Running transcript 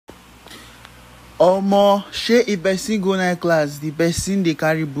Omo, shey if person go night class, the person dey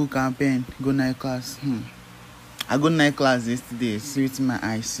carry book and pen go night class. I go night class yesterday, see wetin my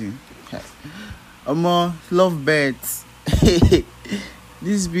eye see. Omo, love birds.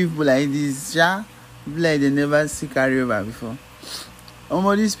 These people like this, be like they never see carryover before.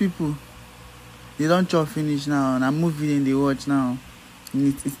 Omo, these people, they don chop finish now. Na movie dem dey watch now.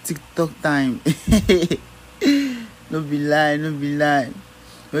 It's TikTok time. No be lie.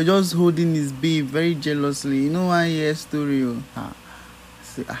 We're just holding his babe very jealously. You know one year story.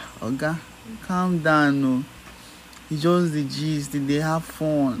 Say, Oga, calm down, no. It's just the gist, they have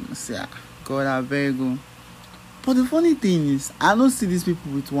fun. Say, God, I beg you. But the funny thing is, I don't see these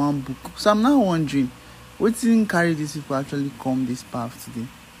people with one book. So I'm now wondering, what didn't carry these people actually come this path today?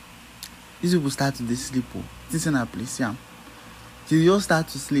 These people start to sleep. This is a place, yeah. So you just start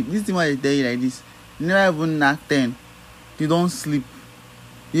to sleep. This thing why they tell you like this. You never even knock 10. You don't sleep.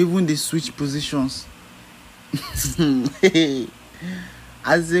 Even they switch positions.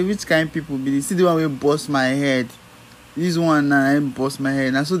 I say, which kind of people be this? See the one will bust my head. This one now I bust my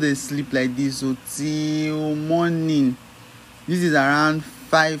head. And so they sleep like this so till morning. This is around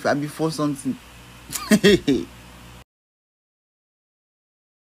 5 or before something.